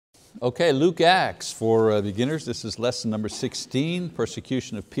Okay, Luke Acts for beginners. This is lesson number 16,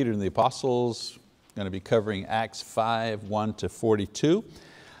 persecution of Peter and the apostles. Going to be covering Acts 5, 1 to 42.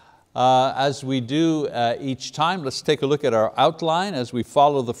 As we do each time, let's take a look at our outline as we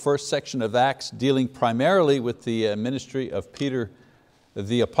follow the first section of Acts, dealing primarily with the ministry of Peter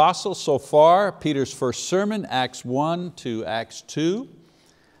the apostle. So far, Peter's first sermon, Acts 1 to Acts 2.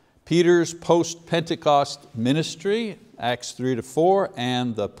 Peter's post-Pentecost ministry, Acts 3 to 4,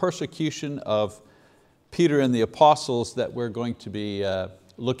 and the persecution of Peter and the apostles that we're going to be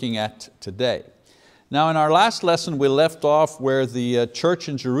looking at today. Now in our last lesson we left off where the church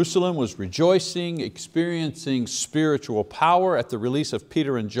in Jerusalem was rejoicing, experiencing spiritual power at the release of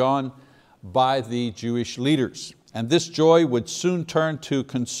Peter and John by the Jewish leaders. And this joy would soon turn to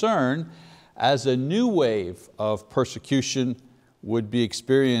concern as a new wave of persecution would be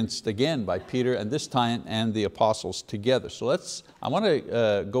experienced again by Peter and this time and the apostles together. So I want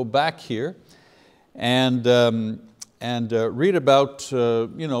to go back here and read about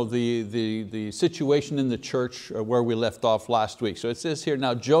the situation in the church where we left off last week. So it says here,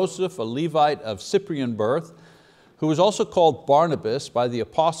 now Joseph, a Levite of Cyprian birth, who was also called Barnabas by the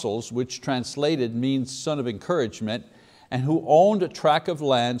apostles, which translated means son of encouragement, and who owned a tract of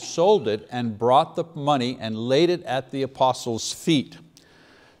land, sold it and brought the money and laid it at the apostles' feet.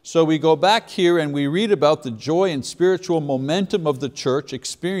 So we go back here and we read about the joy and spiritual momentum of the church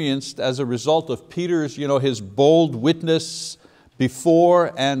experienced as a result of Peter's, his bold witness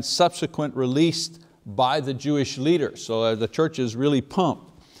before and subsequent release by the Jewish leaders. So the church is really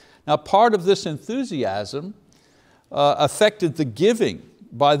pumped. Now part of this enthusiasm affected the giving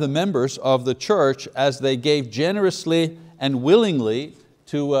by the members of the church as they gave generously and willingly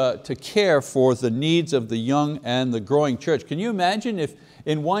to care for the needs of the young and the growing church. Can you imagine if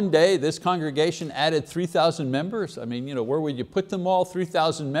in one day this congregation added 3,000 members? I mean, where would you put them all,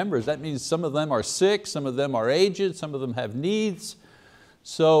 3,000 members? That means some of them are sick, some of them are aged, some of them have needs.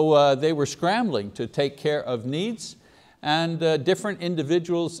 So they were scrambling to take care of needs, and different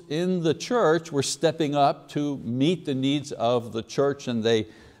individuals in the church were stepping up to meet the needs of the church, and they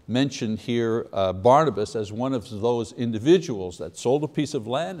mentioned here Barnabas as one of those individuals that sold a piece of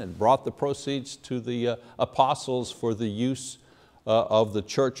land and brought the proceeds to the apostles for the use of the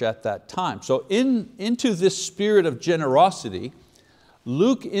church at that time. So into this spirit of generosity,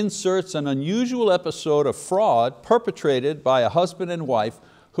 Luke inserts an unusual episode of fraud perpetrated by a husband and wife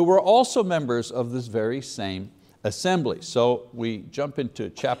who were also members of this very same assembly. So we jump into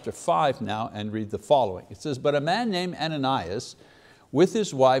chapter 5 now and read the following. It says, but a man named Ananias with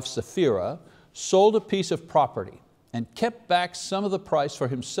his wife Sapphira sold a piece of property and kept back some of the price for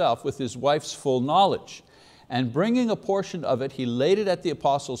himself with his wife's full knowledge. And bringing a portion of it, he laid it at the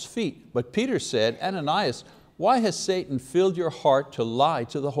apostles' feet. But Peter said, Ananias, why has Satan filled your heart to lie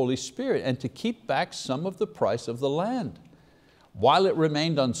to the Holy Spirit and to keep back some of the price of the land? While it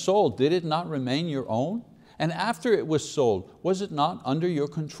remained unsold, did it not remain your own? And after it was sold, was it not under your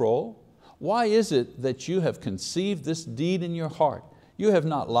control? Why is it that you have conceived this deed in your heart? You have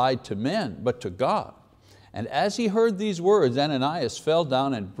not lied to men, but to God. And as he heard these words, Ananias fell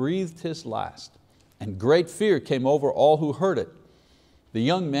down and breathed his last. And great fear came over all who heard it. The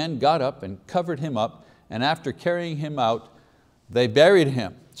young men got up and covered him up, and after carrying him out, they buried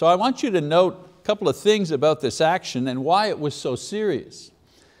him. So I want you to note a couple of things about this action and why it was so serious.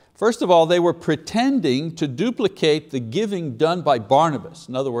 First of all, they were pretending to duplicate the giving done by Barnabas.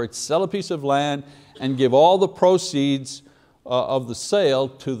 In other words, sell a piece of land and give all the proceeds of the sale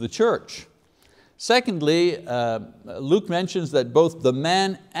to the church. Secondly, Luke mentions that both the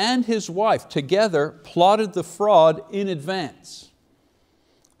man and his wife together plotted the fraud in advance.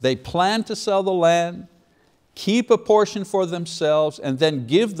 They planned to sell the land, keep a portion for themselves, and then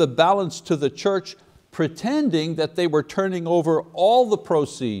give the balance to the church, pretending that they were turning over all the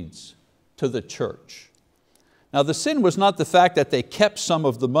proceeds to the church. Now the sin was not the fact that they kept some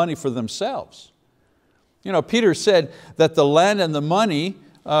of the money for themselves. Peter said that the land and the money,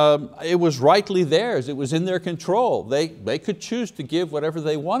 it was rightly theirs, it was in their control. They could choose to give whatever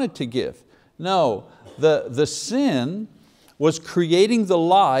they wanted to give. No, the sin was creating the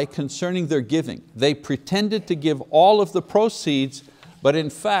lie concerning their giving. They pretended to give all of the proceeds, but in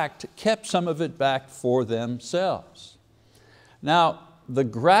fact kept some of it back for themselves. Now, the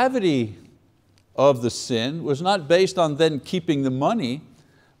gravity of the sin was not based on them keeping the money,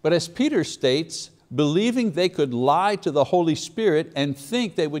 but as Peter states, believing they could lie to the Holy Spirit and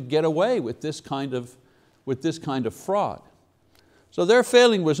think they would get away with this kind of fraud. So their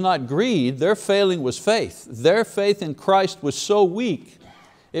failing was not greed, their failing was faith. Their faith in Christ was so weak,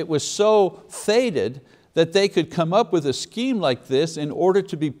 it was so faded, that they could come up with a scheme like this in order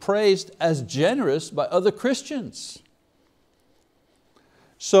to be praised as generous by other Christians.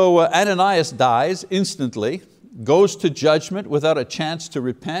 So Ananias dies instantly, goes to judgment without a chance to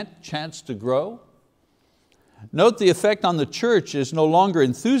repent, chance to grow. Note the effect on the church is no longer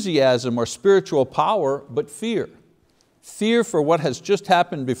enthusiasm or spiritual power, but fear. Fear for what has just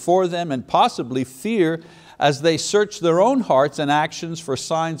happened before them, and possibly fear as they search their own hearts and actions for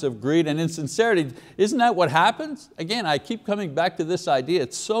signs of greed and insincerity. Isn't that what happens? Again, I keep coming back to this idea,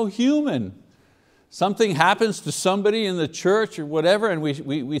 it's so human. Something happens to somebody in the church or whatever, and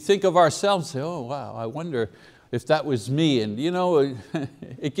we think of ourselves, say, oh wow, I wonder if that was me. And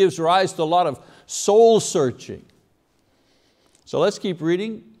it gives rise to a lot of soul searching. So let's keep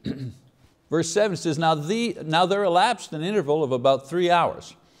reading. Verse 7 says, now there elapsed an interval of about 3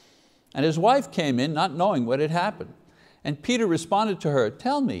 hours, and his wife came in not knowing what had happened. And Peter responded to her,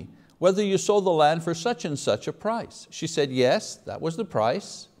 tell me whether you sold the land for such and such a price. She said, yes, that was the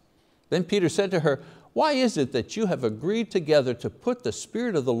price. Then Peter said to her, why is it that you have agreed together to put the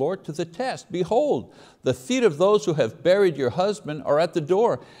Spirit of the Lord to the test? Behold, the feet of those who have buried your husband are at the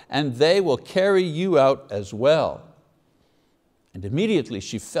door, and they will carry you out as well. And immediately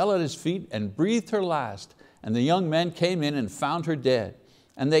she fell at his feet and breathed her last, and the young men came in and found her dead.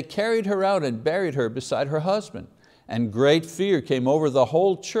 And they carried her out and buried her beside her husband. And great fear came over the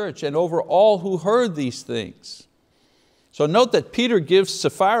whole church and over all who heard these things. So note that Peter gives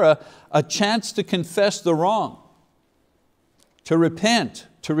Sapphira a chance to confess the wrong, to repent,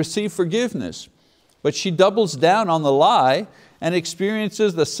 to receive forgiveness. But she doubles down on the lie and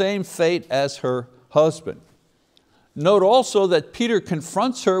experiences the same fate as her husband. Note also that Peter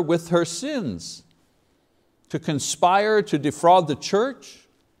confronts her with her sins, to conspire to defraud the church,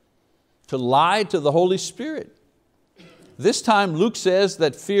 to lie to the Holy Spirit. This time Luke says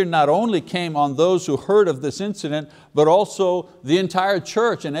that fear not only came on those who heard of this incident, but also the entire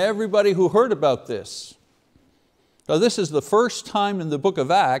church and everybody who heard about this. So this is the first time in the book of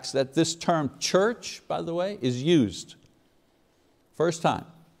Acts that this term church, by the way, is used. First time.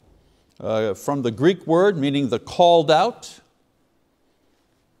 From the Greek word meaning the called out.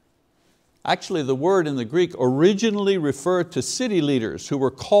 Actually, the word in the Greek originally referred to city leaders who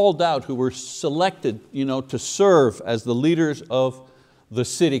were called out, who were selected to serve as the leaders of the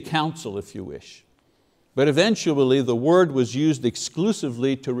city council, if you wish. But eventually the word was used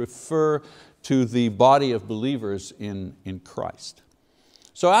exclusively to refer to the body of believers in Christ.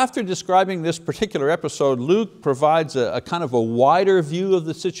 So after describing this particular episode, Luke provides a kind of a wider view of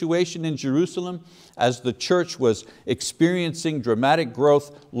the situation in Jerusalem as the church was experiencing dramatic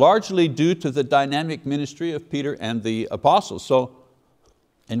growth, largely due to the dynamic ministry of Peter and the apostles. So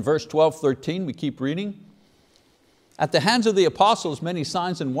in verse 12-13, we keep reading. At the hands of the apostles, many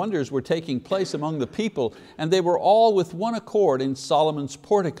signs and wonders were taking place among the people, and they were all with one accord in Solomon's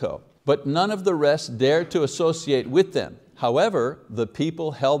portico. But none of the rest dared to associate with them. However, the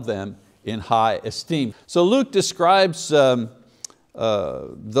people held them in high esteem. So Luke describes the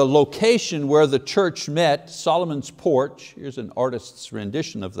location where the church met, Solomon's porch. Here's an artist's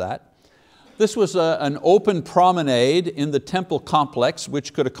rendition of that. This was an open promenade in the temple complex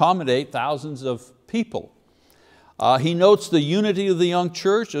which could accommodate thousands of people. He notes the unity of the young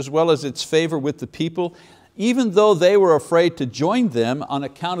church as well as its favor with the people. Even though they were afraid to join them on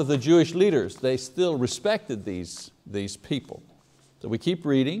account of the Jewish leaders, they still respected these people. So we keep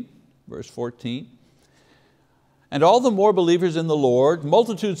reading, verse 14. And all the more believers in the Lord,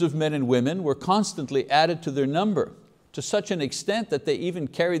 multitudes of men and women were constantly added to their number, to such an extent that they even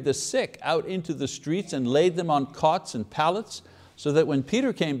carried the sick out into the streets and laid them on cots and pallets, so that when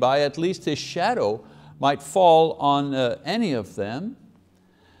Peter came by, at least his shadow might fall on any of them.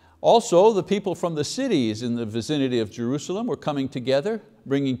 Also, the people from the cities in the vicinity of Jerusalem were coming together,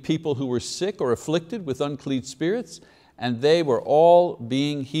 bringing people who were sick or afflicted with unclean spirits, and they were all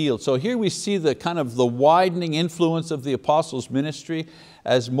being healed. So here we see the kind of the widening influence of the apostles' ministry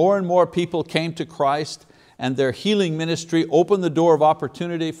as more and more people came to Christ, and their healing ministry opened the door of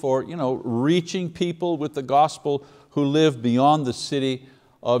opportunity for reaching people with the gospel who live beyond the city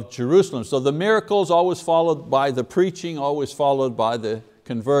of Jerusalem. So the miracles always followed by the preaching, always followed by the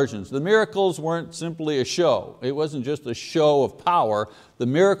conversions. The miracles weren't simply a show. It wasn't just a show of power. The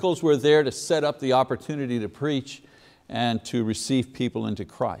miracles were there to set up the opportunity to preach and to receive people into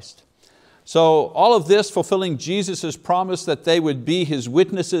Christ. So all of this fulfilling Jesus' promise that they would be His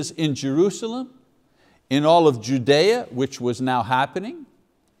witnesses in Jerusalem, in all of Judea, which was now happening,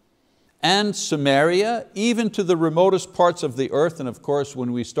 and Samaria, even to the remotest parts of the earth. And of course,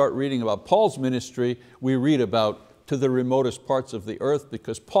 when we start reading about Paul's ministry, we read about to the remotest parts of the earth,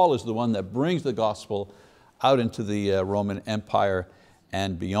 because Paul is the one that brings the gospel out into the Roman Empire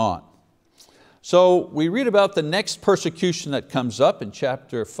and beyond. So we read about the next persecution that comes up in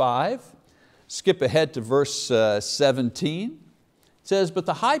chapter 5. Skip ahead to verse 17. It says, "But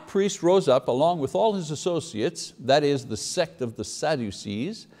the high priest rose up along with all his associates," that is the sect of the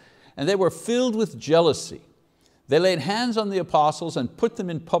Sadducees, "and they were filled with jealousy. They laid hands on the apostles and put them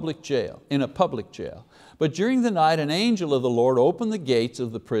in a public jail. But during the night an angel of the Lord opened the gates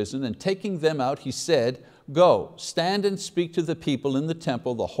of the prison, and taking them out he said, 'Go, stand and speak to the people in the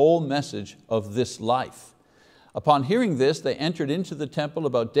temple the whole message of this life.' Upon hearing this, they entered into the temple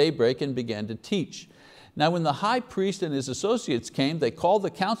about daybreak and began to teach. Now when the high priest and his associates came, they called the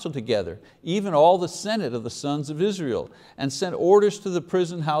council together, even all the senate of the sons of Israel, and sent orders to the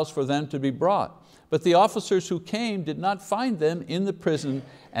prison house for them to be brought. But the officers who came did not find them in the prison,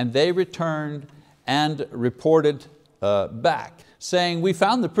 and they returned and reported back, saying, 'We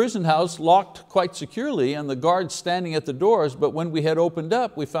found the prison house locked quite securely and the guards standing at the doors, but when we had opened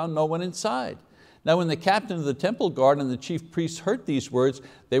up, we found no one inside.' Now when the captain of the temple guard and the chief priests heard these words,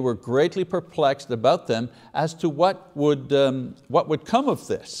 they were greatly perplexed about them as to what would come of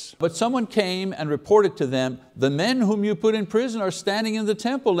this. But someone came and reported to them, 'The men whom you put in prison are standing in the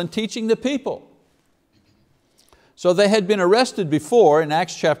temple and teaching the people.' So they had been arrested before in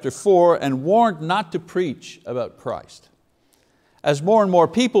Acts chapter 4 and warned not to preach about Christ. As more and more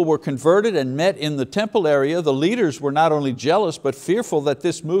people were converted and met in the temple area, the leaders were not only jealous but fearful that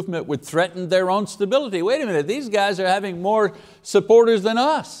this movement would threaten their own stability. Wait a minute, these guys are having more supporters than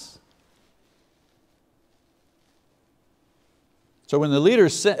us. So when the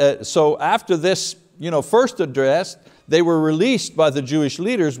leaders, after this first address, they were released by the Jewish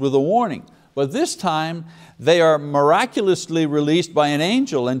leaders with a warning. But this time they are miraculously released by an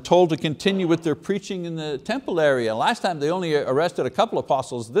angel and told to continue with their preaching in the temple area. Last time they only arrested a couple of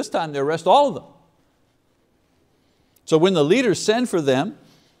apostles, this time they arrest all of them. So when the leaders send for them,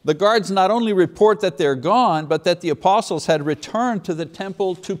 the guards not only report that they're gone, but that the apostles had returned to the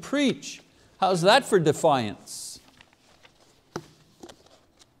temple to preach. How's that for defiance?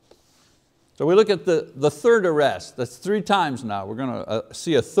 So we look at the third arrest. That's 3 times now. We're going to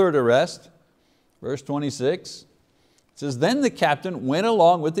see a third arrest. Verse 26, it says, "Then the captain went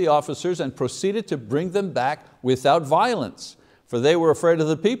along with the officers and proceeded to bring them back without violence, for they were afraid of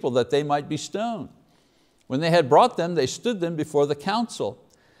the people that they might be stoned. When they had brought them, they stood them before the council,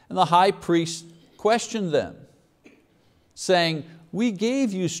 and the high priest questioned them, saying, 'We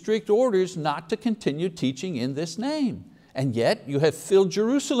gave you strict orders not to continue teaching in this name, and yet you have filled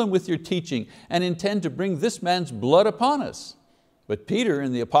Jerusalem with your teaching and intend to bring this man's blood upon us.' But Peter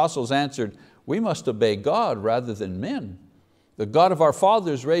and the apostles answered, 'We must obey God rather than men. The God of our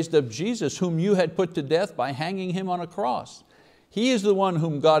fathers raised up Jesus, whom you had put to death by hanging Him on a cross. He is the one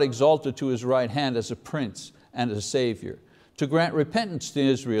whom God exalted to His right hand as a prince and a savior, to grant repentance to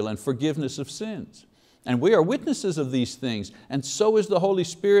Israel and forgiveness of sins. And we are witnesses of these things, and so is the Holy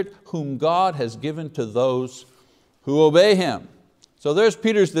Spirit, whom God has given to those who obey Him.'" So there's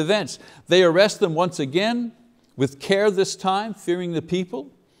Peter's defense. They arrest them once again, with care this time, fearing the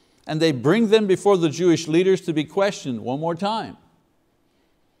people, and they bring them before the Jewish leaders to be questioned one more time.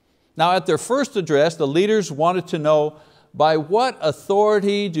 Now at their first address, the leaders wanted to know, by what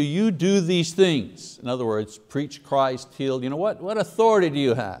authority do you do these things? In other words, preach Christ, heal, what authority do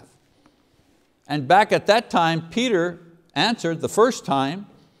you have? And back at that time, Peter answered the first time.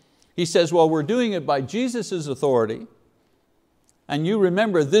 He says, well, we're doing it by Jesus' authority. And you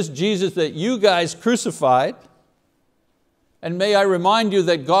remember this Jesus that you guys crucified. And may I remind you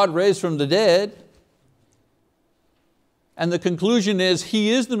that God raised from the dead. And the conclusion is He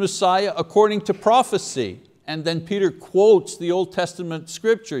is the Messiah according to prophecy. And then Peter quotes the Old Testament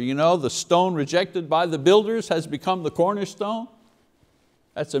scripture, the stone rejected by the builders has become the cornerstone.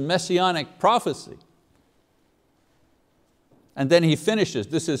 That's a messianic prophecy. And then he finishes,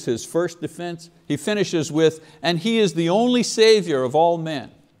 this is his first defense, he finishes with, and He is the only Savior of all men.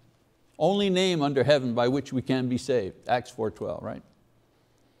 Only name under heaven by which we can be saved. Acts 4:12, right?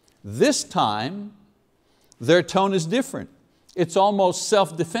 This time, their tone is different. It's almost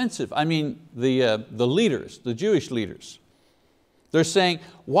self-defensive. I mean, the leaders, the Jewish leaders. They're saying,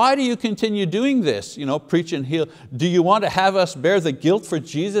 why do you continue doing this? Preach and heal. Do you want to have us bear the guilt for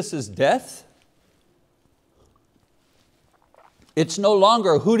Jesus' death? It's no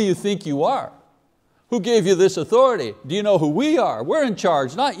longer, who do you think you are? Who gave you this authority? Do you know who we are? We're in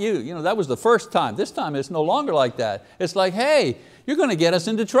charge, not you. That was the first time. This time it's no longer like that. It's like, hey, you're going to get us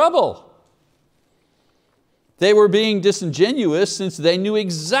into trouble. They were being disingenuous since they knew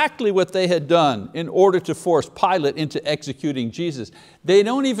exactly what they had done in order to force Pilate into executing Jesus. They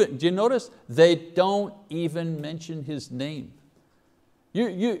don't even, do you notice? They don't even mention his name.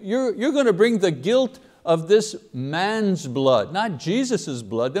 You're going to bring the guilt of this man's blood, not Jesus'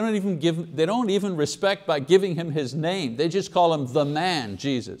 blood. They don't even respect by giving him his name. They just call him the man,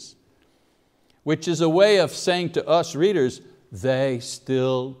 Jesus, which is a way of saying to us readers, they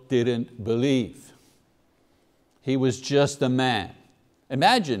still didn't believe. He was just a man.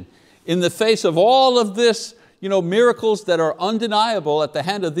 Imagine, in the face of all of this, miracles that are undeniable at the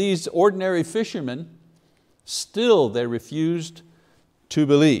hand of these ordinary fishermen, still they refused to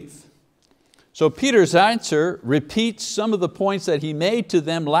believe. So Peter's answer repeats some of the points that he made to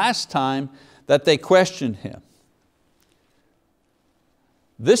them last time that they questioned him.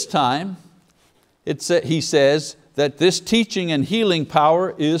 This time, he says that this teaching and healing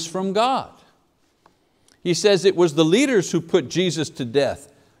power is from God. He says it was the leaders who put Jesus to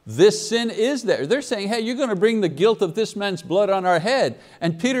death. This sin is there. They're saying, hey, you're going to bring the guilt of this man's blood on our head.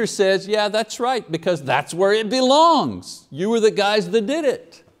 And Peter says, yeah, that's right, because that's where it belongs. You were the guys that did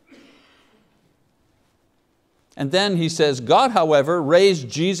it. And then he says, God, however, raised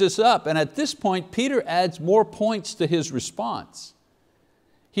Jesus up. And at this point, Peter adds more points to his response.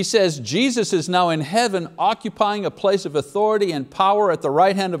 He says, Jesus is now in heaven, occupying a place of authority and power at the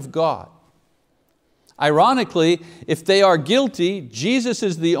right hand of God. Ironically, if they are guilty, Jesus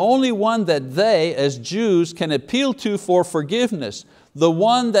is the only one that they, as Jews, can appeal to for forgiveness, the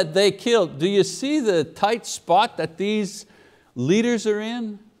one that they killed. Do you see the tight spot that these leaders are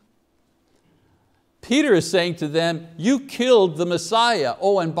in? Peter is saying to them, you killed the Messiah.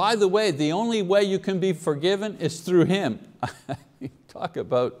 Oh, and by the way, the only way you can be forgiven is through Him. Talk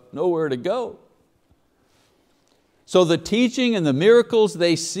about nowhere to go. So the teaching and the miracles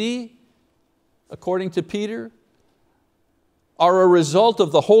they see, according to Peter, are a result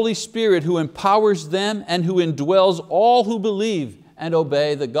of the Holy Spirit who empowers them and who indwells all who believe and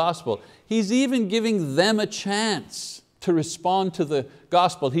obey the gospel. He's even giving them a chance to respond to the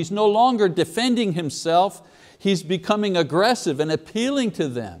gospel. He's no longer defending himself, he's becoming aggressive and appealing to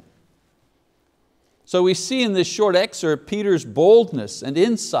them. So we see in this short excerpt Peter's boldness and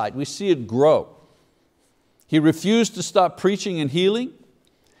insight, we see it grow. He refused to stop preaching and healing.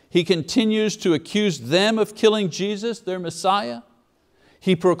 He continues to accuse them of killing Jesus, their Messiah.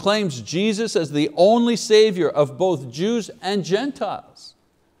 He proclaims Jesus as the only Savior of both Jews and Gentiles.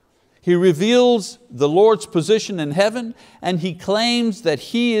 He reveals the Lord's position in heaven, and he claims that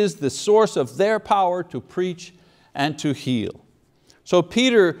He is the source of their power to preach and to heal. So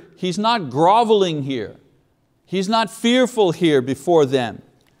Peter, he's not groveling here. He's not fearful here before them.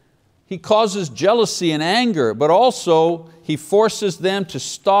 He causes jealousy and anger, but also he forces them to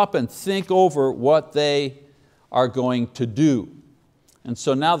stop and think over what they are going to do. And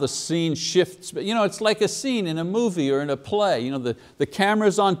so now the scene shifts. It's like a scene in a movie or in a play. The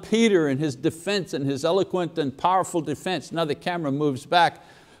camera's on Peter and his defense and his eloquent and powerful defense. Now the camera moves back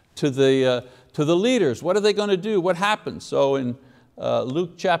to the leaders. What are they going to do? What happens? So in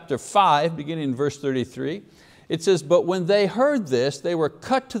Luke chapter 5, beginning in verse 33, it says, but when they heard this, they were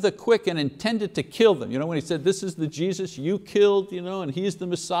cut to the quick and intended to kill them. When he said, this is the Jesus you killed, and He's the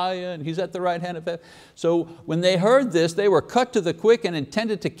Messiah and He's at the right hand of heaven. So when they heard this, they were cut to the quick and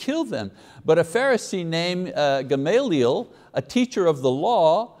intended to kill them. But a Pharisee named Gamaliel, a teacher of the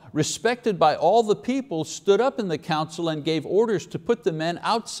law, respected by all the people, stood up in the council and gave orders to put the men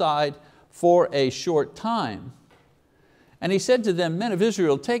outside for a short time. And he said to them, men of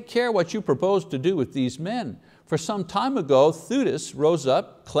Israel, take care what you propose to do with these men. For some time ago, Theudas rose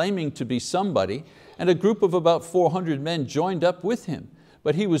up, claiming to be somebody, and a group of about 400 men joined up with him.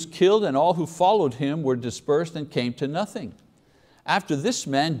 But he was killed, and all who followed him were dispersed and came to nothing. After this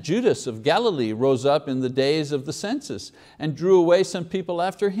man, Judas of Galilee rose up in the days of the census and drew away some people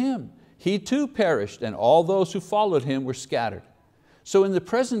after him. He too perished, and all those who followed him were scattered. So in the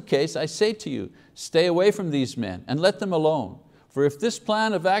present case, I say to you, stay away from these men and let them alone. For if this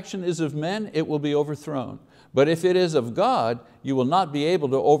plan of action is of men, it will be overthrown. But if it is of God, you will not be able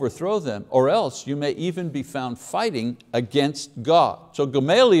to overthrow them, or else you may even be found fighting against God. So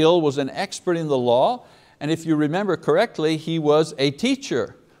Gamaliel was an expert in the law, and if you remember correctly, he was a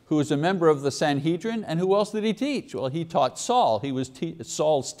teacher who was a member of the Sanhedrin, and who else did he teach? Well, he taught Saul. He was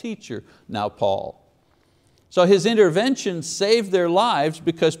Saul's teacher, now Paul. So his intervention saved their lives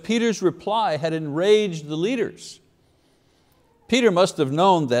because Peter's reply had enraged the leaders. Peter must have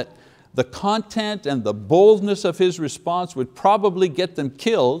known that the content and the boldness of his response would probably get them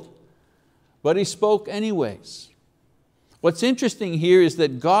killed, but he spoke anyways. What's interesting here is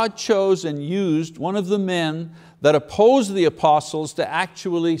that God chose and used one of the men that opposed the apostles to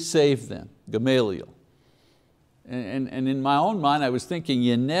actually save them, Gamaliel. And in my own mind, I was thinking,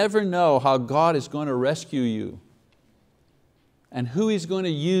 you never know how God is going to rescue you and who He's going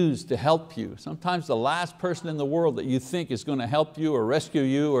to use to help you. Sometimes the last person in the world that you think is going to help you or rescue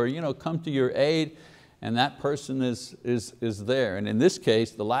you or come to your aid, and that person is there. And in this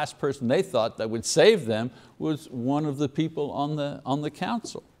case, the last person they thought that would save them was one of the people on the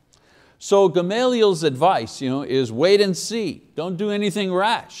council. So Gamaliel's advice is wait and see, don't do anything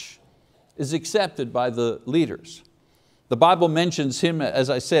rash, is accepted by the leaders. The Bible mentions him, as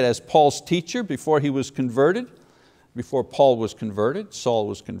I said, as Paul's teacher before he was converted. Before Paul was converted, Saul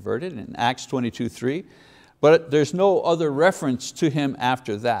was converted in Acts 22:3, but there's no other reference to him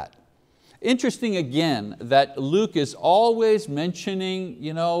after that. Interesting again that Luke is always mentioning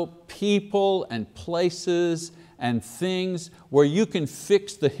people and places and things where you can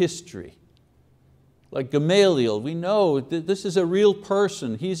fix the history. Like Gamaliel, we know that this is a real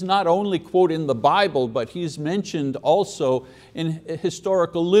person. He's not only quote in the Bible, but he's mentioned also in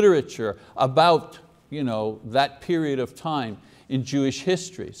historical literature about that period of time in Jewish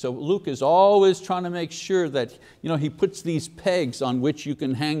history. So Luke is always trying to make sure that he puts these pegs on which you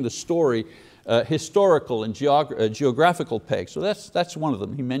can hang the story, historical and geographical pegs. So that's one of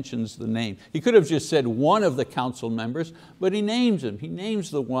them. He mentions the name. He could have just said one of the council members, but he names him. He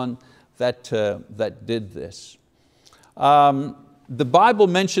names the one that did this. The Bible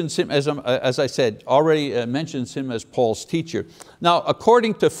mentions him, as I said, already mentions him as Paul's teacher. Now,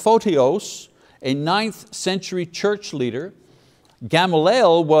 according to Photios, a 9th century church leader,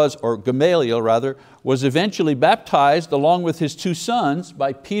 Gamaliel was eventually baptized along with his 2 sons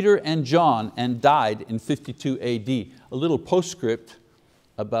by Peter and John and died in 52 AD. A little postscript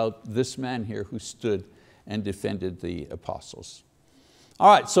about this man here who stood and defended the apostles. All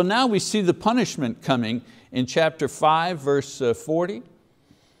right, so now we see the punishment coming in chapter 5, verse 40.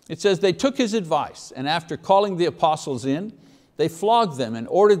 It says, they took his advice, and after calling the apostles in, they flogged them and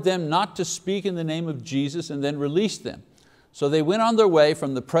ordered them not to speak in the name of Jesus, and then released them. So they went on their way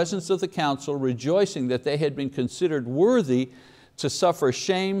from the presence of the council, rejoicing that they had been considered worthy to suffer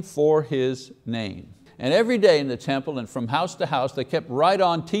shame for His name. And every day in the temple and from house to house, they kept right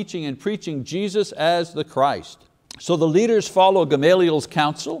on teaching and preaching Jesus as the Christ. So the leaders follow Gamaliel's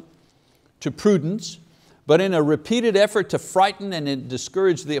counsel to prudence, but in a repeated effort to frighten and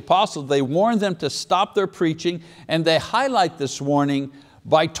discourage the apostles, they warn them to stop their preaching, and they highlight this warning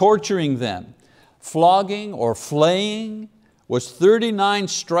by torturing them. Flogging or flaying was 39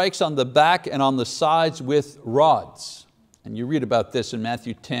 strikes on the back and on the sides with rods. And you read about this in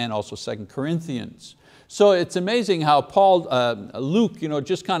Matthew 10, also 2 Corinthians. So it's amazing how Luke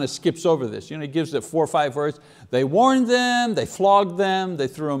just kind of skips over this. He gives it 4 or 5 words. They warned them, they flogged them, they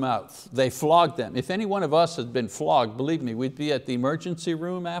threw them out. They flogged them. If any one of us had been flogged, believe me, we'd be at the emergency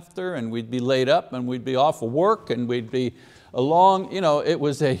room after, and we'd be laid up, and we'd be off of work, and we'd be along. It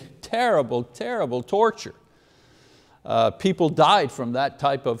was a terrible, terrible torture. People died from that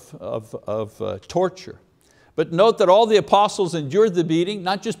type of torture. But note that all the apostles endured the beating,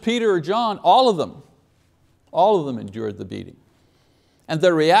 not just Peter or John, all of them. All of them endured the beating. And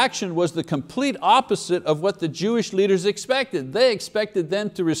their reaction was the complete opposite of what the Jewish leaders expected. They expected them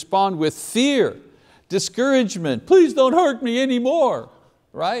to respond with fear, discouragement, please don't hurt me anymore,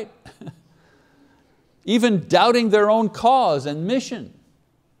 right? Even doubting their own cause and mission.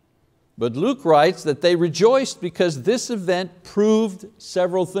 But Luke writes that they rejoiced because this event proved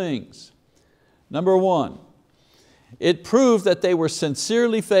several things. Number 1, it proved that they were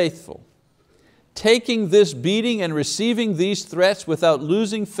sincerely faithful. Taking this beating and receiving these threats without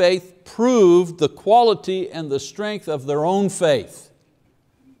losing faith proved the quality and the strength of their own faith.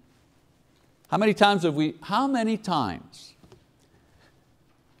 How many times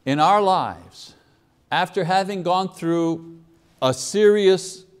in our lives, after having gone through a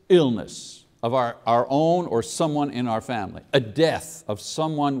serious illness of our own or someone in our family, a death of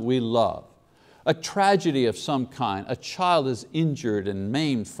someone we love, a tragedy of some kind, a child is injured and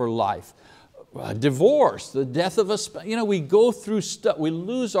maimed for life, a divorce, the death of a spouse, we go through stuff, we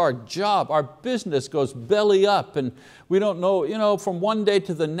lose our job, our business goes belly up, and we don't know, from one day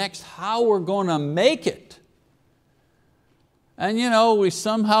to the next how we're going to make it. And we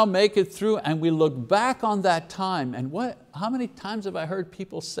somehow make it through, and we look back on that time, and how many times have I heard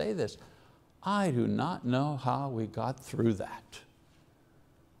people say this? I do not know how we got through that.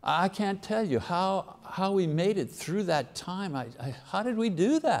 I can't tell you how we made it through that time. How did we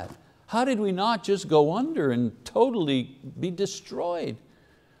do that? How did we not just go under and totally be destroyed?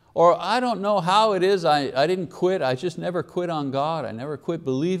 Or I don't know how it is, I didn't quit, I just never quit on God, I never quit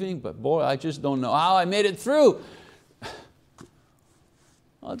believing, but boy, I just don't know how I made it through.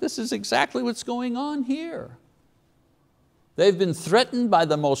 Well, this is exactly what's going on here. They've been threatened by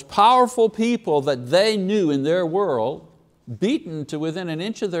the most powerful people that they knew in their world, beaten to within an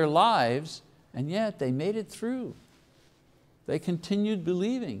inch of their lives, and yet they made it through. They continued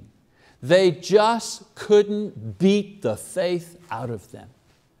believing. They just couldn't beat the faith out of them.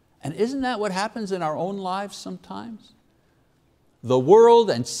 And isn't that what happens in our own lives sometimes? The world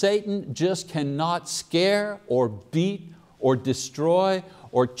and Satan just cannot scare or beat or destroy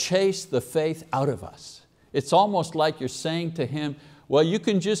or chase the faith out of us. It's almost like you're saying to him, well, you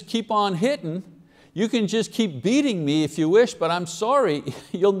can just keep on hitting, you can just keep beating me if you wish, but I'm sorry,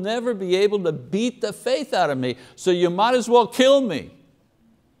 you'll never be able to beat the faith out of me, so you might as well kill me.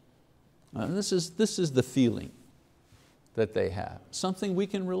 This is the feeling that they have, something we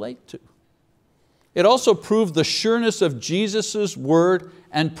can relate to. It also proved the sureness of Jesus' word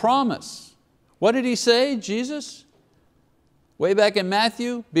and promise. What did He say, Jesus? Way back in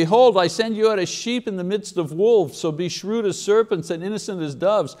Matthew, behold, I send you out as sheep in the midst of wolves, so be shrewd as serpents and innocent as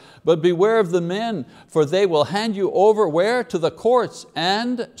doves, but beware of the men, for they will hand you over where? To the courts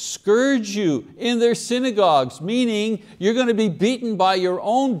and scourge you in their synagogues, meaning you're going to be beaten by your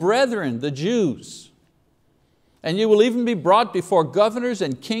own brethren, the Jews. And you will even be brought before governors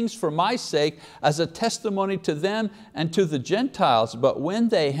and kings for my sake as a testimony to them and to the Gentiles. But when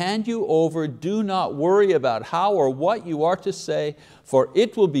they hand you over, do not worry about how or what you are to say, for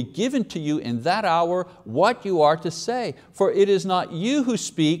it will be given to you in that hour what you are to say. For it is not you who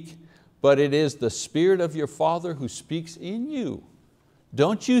speak, but it is the Spirit of your Father who speaks in you.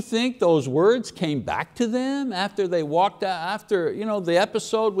 Don't you think those words came back to them after they walked out, after the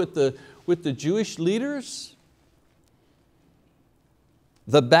episode with the Jewish leaders?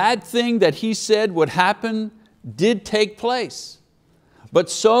 The bad thing that He said would happen did take place, but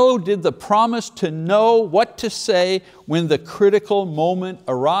so did the promise to know what to say when the critical moment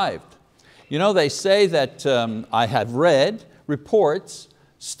arrived. They say that I have read reports,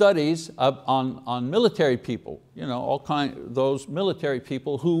 studies on military people, those military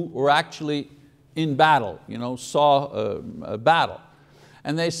people who were actually in battle, saw a battle.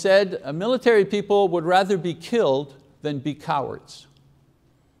 And they said military people would rather be killed than be cowards.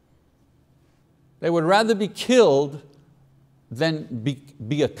 They would rather be killed than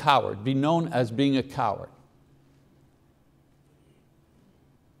be a coward, be known as being a coward.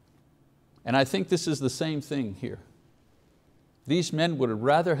 And I think this is the same thing here. These men would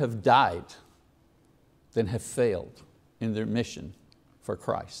rather have died than have failed in their mission for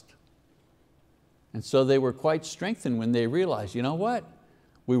Christ. And so they were quite strengthened when they realized, you know what?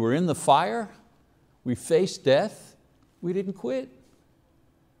 We were in the fire, we faced death, we didn't quit.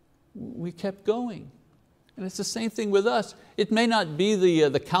 We kept going. And it's the same thing with us. It may not be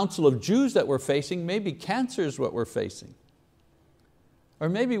the Council of Jews that we're facing, maybe cancer is what we're facing. Or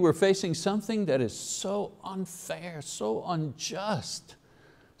maybe we're facing something that is so unfair, so unjust,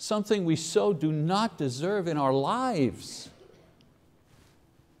 something we so do not deserve in our lives.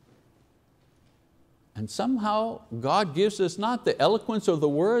 And somehow God gives us not the eloquence or the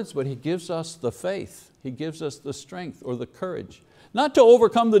words, but He gives us the faith. He gives us the strength or the courage. Not to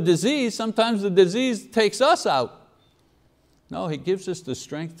overcome the disease, sometimes the disease takes us out. No, He gives us the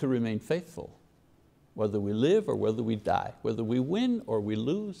strength to remain faithful, whether we live or whether we die, whether we win or we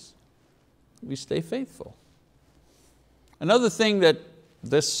lose, we stay faithful. Another thing that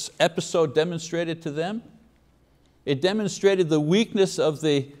this episode demonstrated to them, it demonstrated the weakness of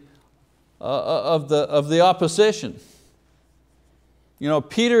the opposition.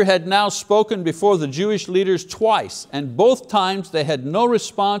 Peter had now spoken before the Jewish leaders twice, and both times they had no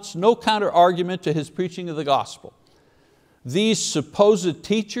response, no counter argument to his preaching of the gospel. These supposed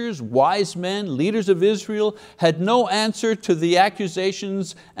teachers, wise men, leaders of Israel, had no answer to the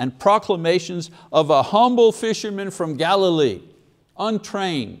accusations and proclamations of a humble fisherman from Galilee,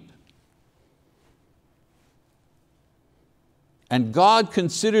 untrained. And God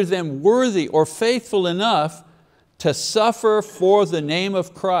considered them worthy or faithful enough to suffer for the name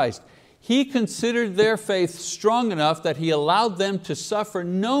of Christ. He considered their faith strong enough that He allowed them to suffer,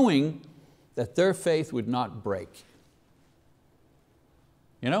 knowing that their faith would not break.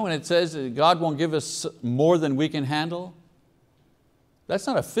 When it says God won't give us more than we can handle, that's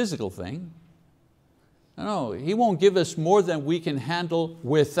not a physical thing. No, He won't give us more than we can handle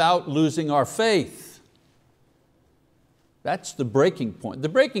without losing our faith. That's the breaking point. The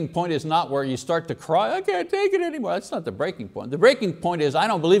breaking point is not where you start to cry, I can't take it anymore. That's not the breaking point. The breaking point is I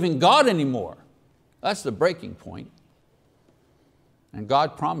don't believe in God anymore. That's the breaking point. And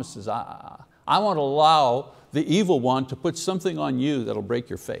God promises, I won't allow the evil one to put something on you that'll break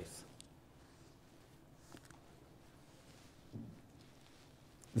your faith.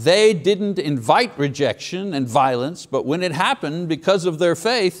 They didn't invite rejection and violence, but when it happened, because of their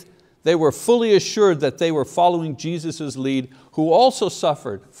faith, they were fully assured that they were following Jesus' lead, who also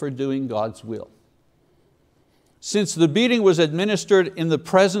suffered for doing God's will. Since the beating was administered in the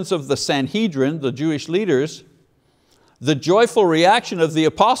presence of the Sanhedrin, the Jewish leaders, the joyful reaction of the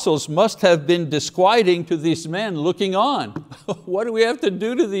apostles must have been disquieting to these men looking on. What do we have to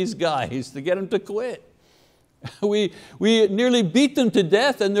do to these guys to get them to quit? We nearly beat them to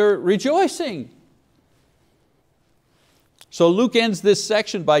death and they're rejoicing. So Luke ends this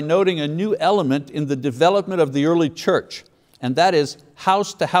section by noting a new element in the development of the early church, and that is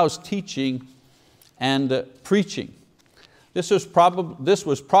house-to-house teaching and preaching. This was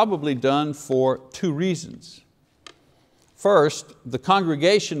probably done for two reasons. First, the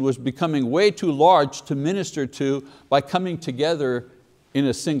congregation was becoming way too large to minister to by coming together in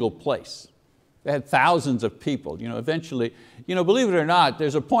a single place. They had thousands of people. Eventually, believe it or not,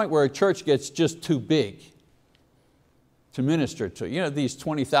 there's a point where a church gets just too big to minister to. These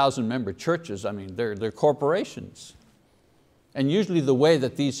 20,000 member churches, they're corporations. And usually the way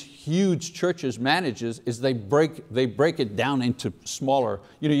that these huge churches manages is they break it down into smaller,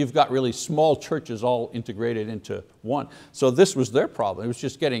 you've got really small churches all integrated into one. So this was their problem, it was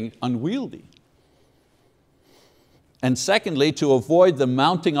just getting unwieldy. And secondly, to avoid the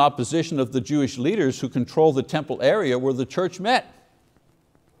mounting opposition of the Jewish leaders who control the temple area where the church met.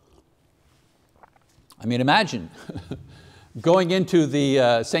 Imagine going into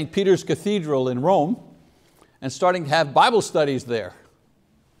the St. Peter's Cathedral in Rome and starting to have Bible studies there.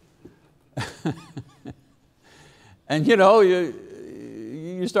 And you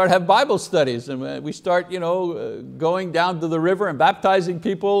start to have Bible studies, and we start going down to the river and baptizing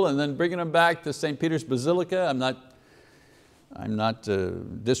people and then bringing them back to St. Peter's Basilica. I'm not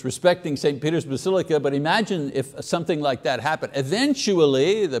disrespecting St. Peter's Basilica, but imagine if something like that happened.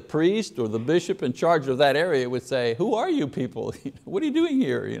 Eventually, the priest or the bishop in charge of that area would say, who are you people? What are you doing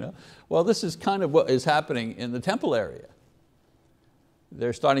here? Well, this is kind of what is happening in the temple area.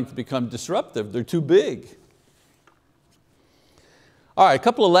 They're starting to become disruptive. They're too big. All right, a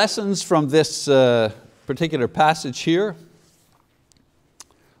couple of lessons from this particular passage here.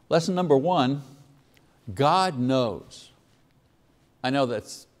 Lesson number one, God knows. I know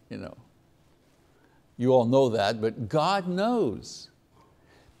that's, you all know that, but God knows.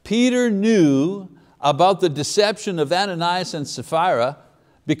 Peter knew about the deception of Ananias and Sapphira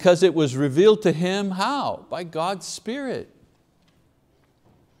because it was revealed to him how? By God's Spirit.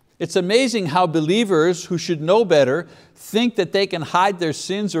 It's amazing how believers who should know better think that they can hide their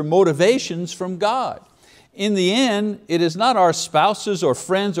sins or motivations from God. In the end, it is not our spouses or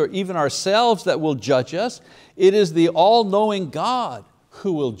friends or even ourselves that will judge us. It is the all-knowing God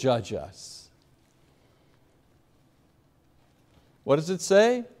who will judge us. What does it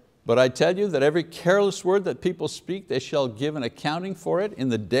say? But I tell you that every careless word that people speak, they shall give an accounting for it in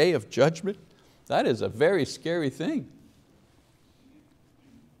the day of judgment. That is a very scary thing.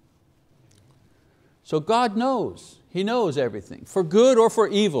 So God knows. He knows everything, for good or for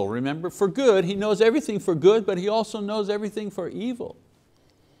evil. Remember, for good, He knows everything for good, but He also knows everything for evil.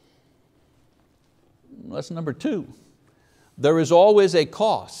 Lesson number two, there is always a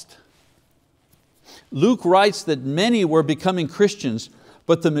cost. Luke writes that many were becoming Christians,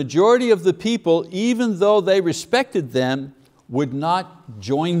 but the majority of the people, even though they respected them, would not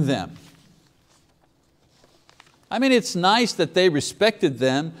join them. It's nice that they respected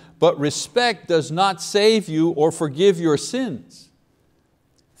them, but respect does not save you or forgive your sins.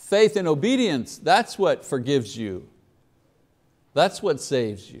 Faith and obedience, that's what forgives you. That's what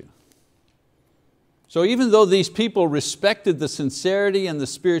saves you. So even though these people respected the sincerity and the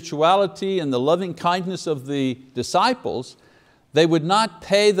spirituality and the loving kindness of the disciples, they would not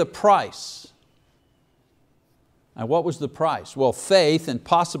pay the price. And what was the price? Well, faith and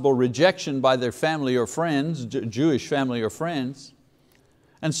possible rejection by their family or friends, Jewish family or friends.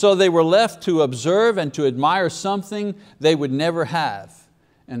 And so they were left to observe and to admire something they would never have,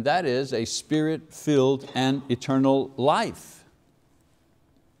 and that is a Spirit-filled and eternal life.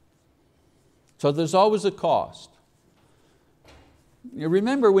 So there's always a cost. You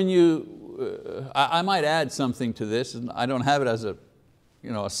remember when I might add something to this, and I don't have it as a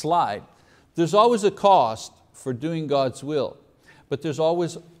slide. There's always a cost for doing God's will, but there's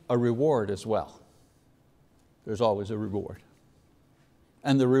always a reward as well. There's always a reward.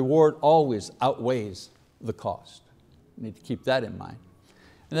 And the reward always outweighs the cost. You need to keep that in mind.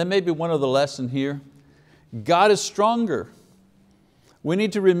 And then maybe one other lesson here. God is stronger. We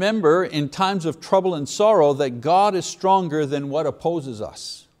need to remember in times of trouble and sorrow that God is stronger than what opposes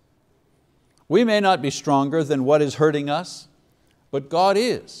us. We may not be stronger than what is hurting us, but God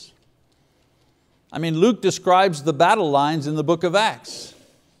is. I mean, Luke describes the battle lines in the book of Acts.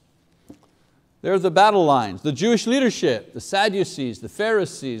 They're the battle lines, the Jewish leadership, the Sadducees, the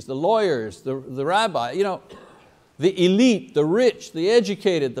Pharisees, the lawyers, the rabbi, the elite, the rich, the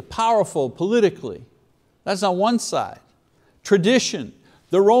educated, the powerful politically. That's on one side. Tradition.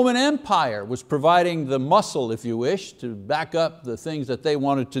 The Roman Empire was providing the muscle, if you wish, to back up the things that they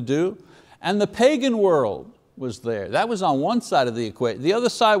wanted to do. And the pagan world was there. That was on one side of the equation. The other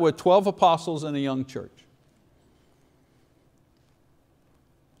side were 12 apostles and a young church.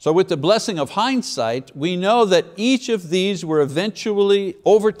 So with the blessing of hindsight, we know that each of these were eventually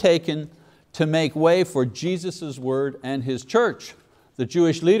overtaken to make way for Jesus' word and His church. The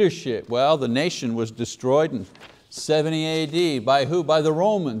Jewish leadership, well, the nation was destroyed in 70 AD. By who? By the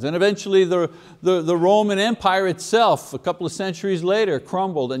Romans. And eventually the Roman Empire itself, a couple of centuries later,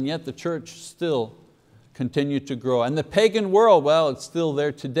 crumbled, and yet the church still continued to grow. And the pagan world, well, it's still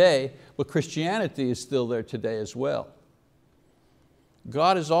there today, but Christianity is still there today as well.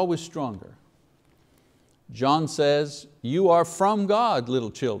 God is always stronger. John says, "You are from God, little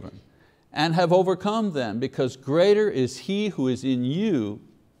children, and have overcome them, because greater is He who is in you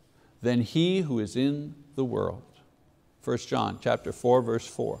than he who is in the world." 1 John chapter 4, verse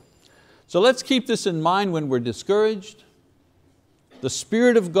 4. So let's keep this in mind when we're discouraged. The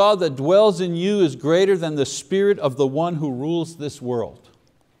Spirit of God that dwells in you is greater than the spirit of the one who rules this world.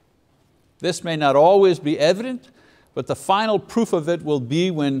 This may not always be evident, but the final proof of it will be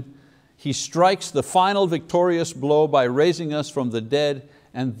when He strikes the final victorious blow by raising us from the dead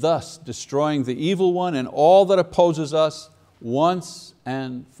and thus destroying the evil one and all that opposes us once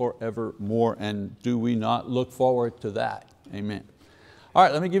and forevermore. And do we not look forward to that? Amen. All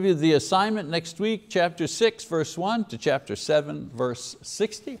right, let me give you the assignment next week, chapter 6, verse 1 to chapter 7, verse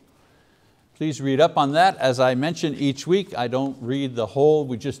 60. Please read up on that. As I mention each week, I don't read the whole,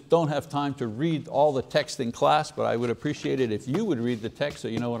 we just don't have time to read all the text in class, but I would appreciate it if you would read the text so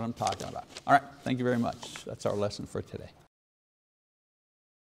you know what I'm talking about. All right, thank you very much. That's our lesson for today.